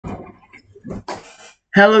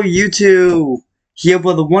Hello YouTube!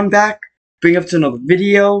 HeroBrother1 back, bring up to another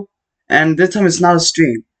video, and this time it's not a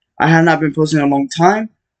stream. I have not been posting in a long time,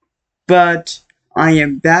 but I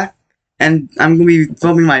am back, and I'm going to be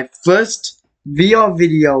filming my first VR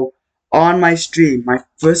video on my stream, my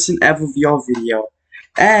first and ever VR video.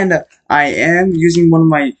 And I am using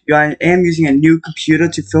a new computer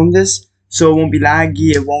to film this, so it won't be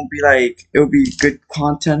laggy, it won't be like, it'll be good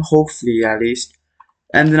content, hopefully at least.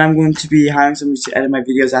 And then I'm going to be hiring someone to edit my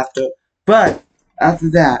videos after. But after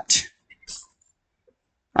that,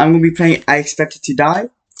 I'm going to be playing I Expected to Die.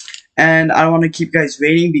 And I don't want to keep you guys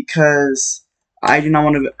waiting because I do not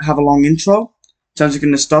want to have a long intro. So I'm just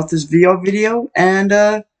going to start this VR video and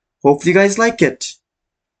hopefully you guys like it.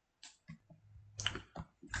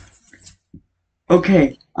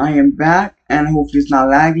 Okay, I am back and hopefully it's not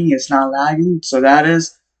lagging. It's not lagging, so that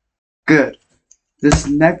is good. This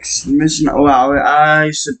next mission, wow,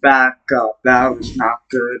 I should back up. That was not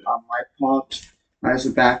good on my part. I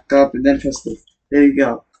should back up and then press the, there you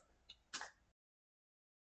go.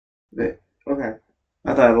 Wait, okay.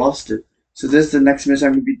 I thought I lost it. So this is the next mission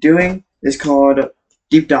I'm going to be doing. It's called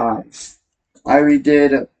Deep Dive. I already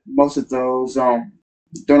did most of those, don't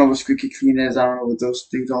know what squeaky clean is, I don't know what those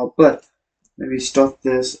things are, but let me start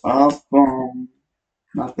this up,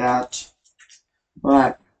 not that.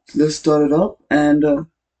 Alright, let's start it up, and,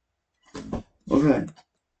 okay.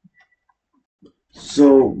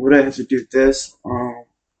 So, what I have to do this,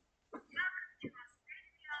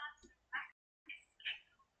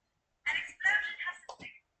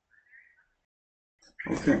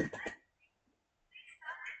 okay.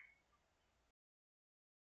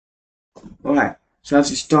 Alright, so I have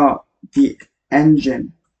to start the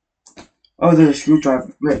engine. Oh, there's a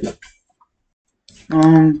screwdriver. Wait.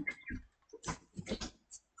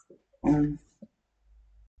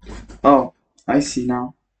 Oh, I see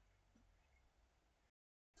now.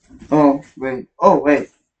 Oh, wait. Oh, wait.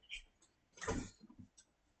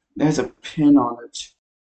 There's a pin on it.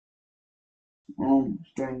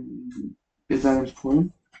 Is that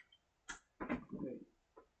important? Wait.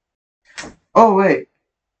 Oh, wait.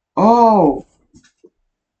 Oh!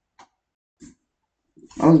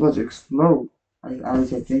 I was about to explode. I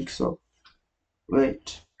think so.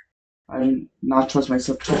 Wait. I did not trust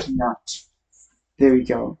myself touching that. There we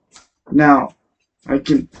go. Now, I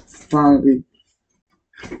can finally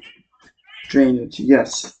drain it.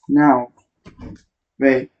 Yes. Now,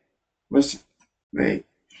 wait. Wait.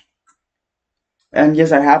 And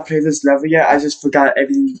yes, I have played this level yet. I just forgot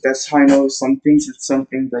everything. That's how I know some things and some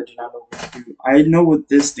things I do not know what to do. I know what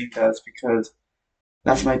this thing does because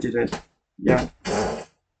that's why I did it. Yeah.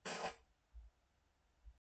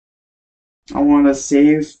 I want to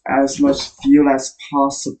save as much fuel as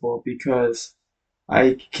possible because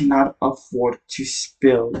I cannot afford to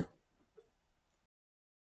spill.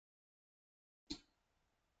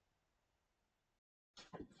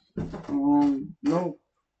 No.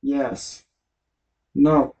 Yes.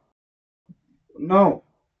 No. No.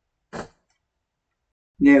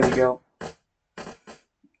 There we go.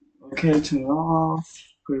 Okay, turn it off.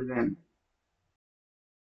 Put it in.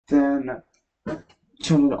 Then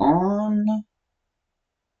turn it on.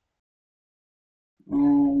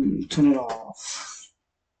 Turn it off.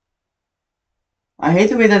 I hate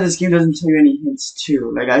the way that this game doesn't tell you any hints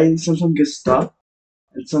too. Like I sometimes get stuck,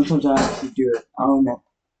 and sometimes I have to do it. I don't know.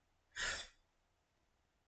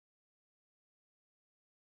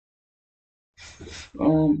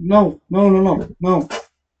 No.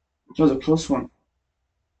 That was a close one.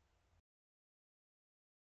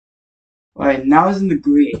 Alright, now it's in the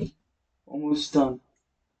green. Almost done.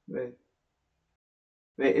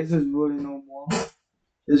 Wait, is there really no more?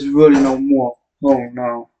 There's really no more. Oh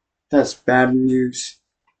no, that's bad news.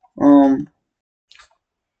 Can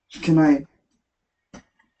I?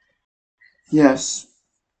 Yes.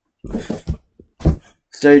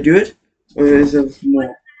 Did I do it? Or is there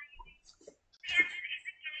more?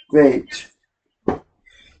 Wait.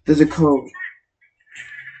 There's a code.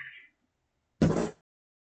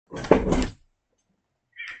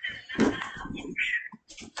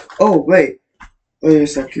 Oh, wait. Wait a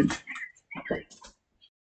second.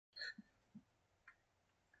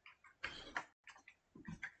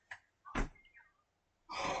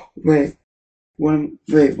 Wait. What am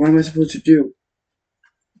I supposed to do?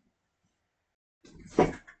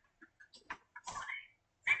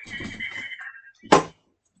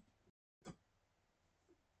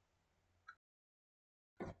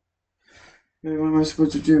 Wait, what am I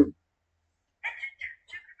supposed to do?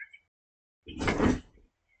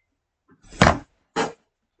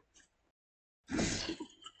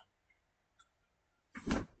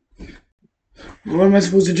 What am I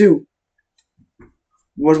supposed to do?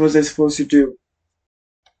 What was I supposed to do?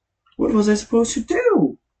 What was I supposed to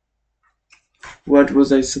do? What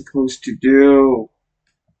was I supposed to do?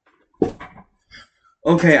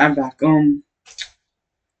 Okay, I'm back.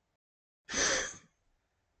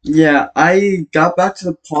 Yeah, I got back to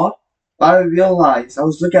the pot, but I realized I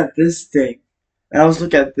was looking at this thing, and I was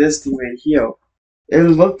looking at this thing right here. It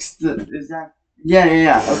looks, is that,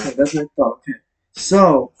 yeah, okay, that's what I thought, okay.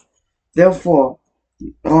 So, therefore,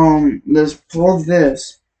 let's pull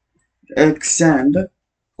this, extend,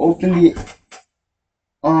 open the,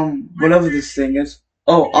 whatever this thing is,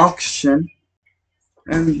 oh, auction,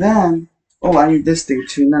 and then, oh, I need this thing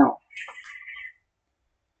too now.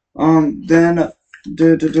 Then,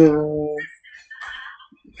 do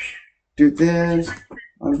this,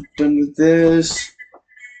 I'm done with this,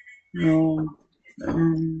 no,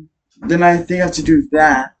 then I think I have to do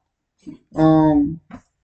that,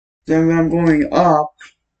 then when I'm going up,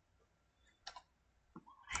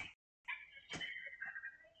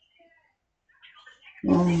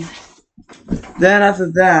 then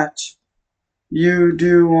after that, you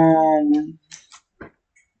do, and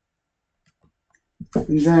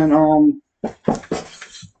then,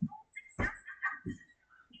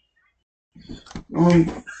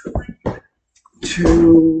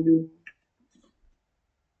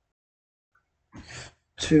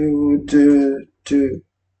 to,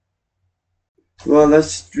 well,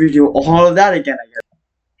 let's redo all of that again, I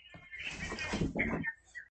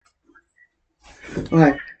guess.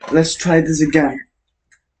 Alright, let's try this again.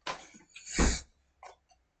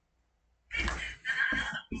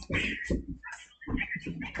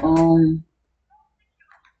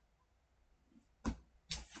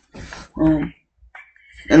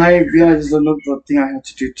 And I realized another thing I had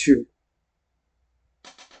to do too.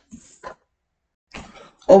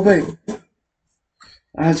 Oh wait,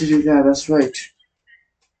 I had to do that, that's right.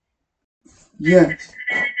 Yes.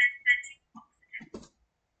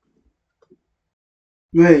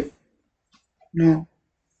 Wait. No.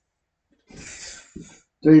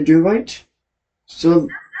 Did I do right? So,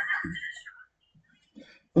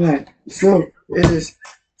 alright, so it is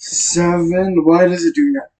 7. Why does it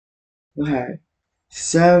do that? Okay.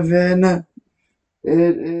 7.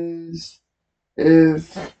 It is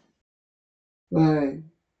if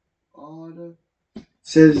odd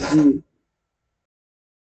says Z.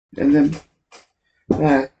 And then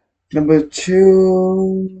number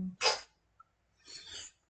 2.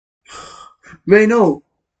 Wait, no.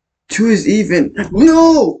 2 is even.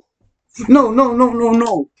 No! No.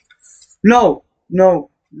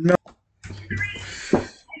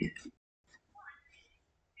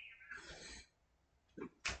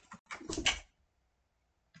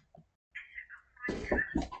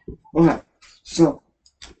 Okay, so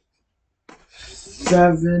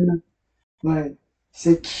 7,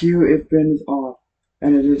 say Q if Ben is odd,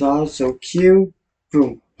 and it is odd, so Q,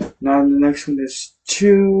 boom. Now the next one is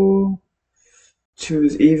 2. 2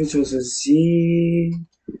 is even, so it's a Z.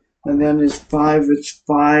 And then it's 5, it's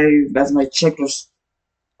 5. That's my checklist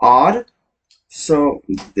odd. So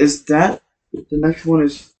is that. The next one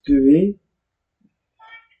is 3.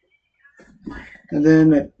 And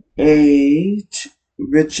then 8,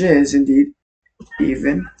 which is indeed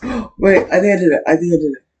even. Wait, I think I did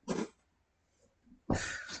it.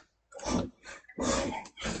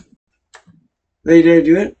 Wait, did I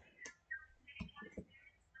do it?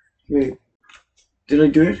 Wait, did I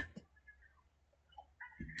do it?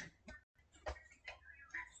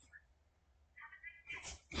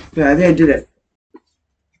 Yeah, I think I did it.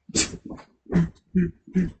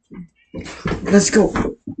 Let's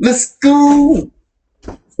go! Let's go!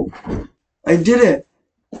 I did it!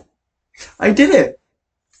 I've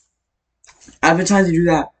been trying to do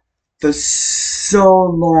that for so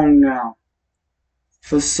long now.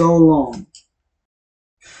 For so long.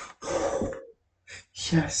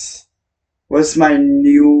 Yes. What's my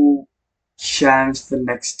new challenge for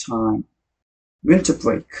next time? Winter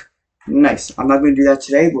break. Nice. I'm not going to do that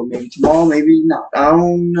today, but maybe tomorrow, maybe not. I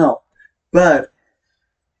don't know. But,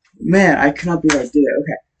 man, I cannot believe I did it.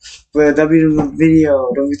 Okay. But that'll be the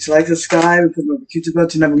video. Don't forget to like, subscribe, and put the notification bell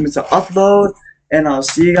to never miss an upload. And I'll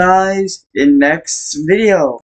see you guys in next video.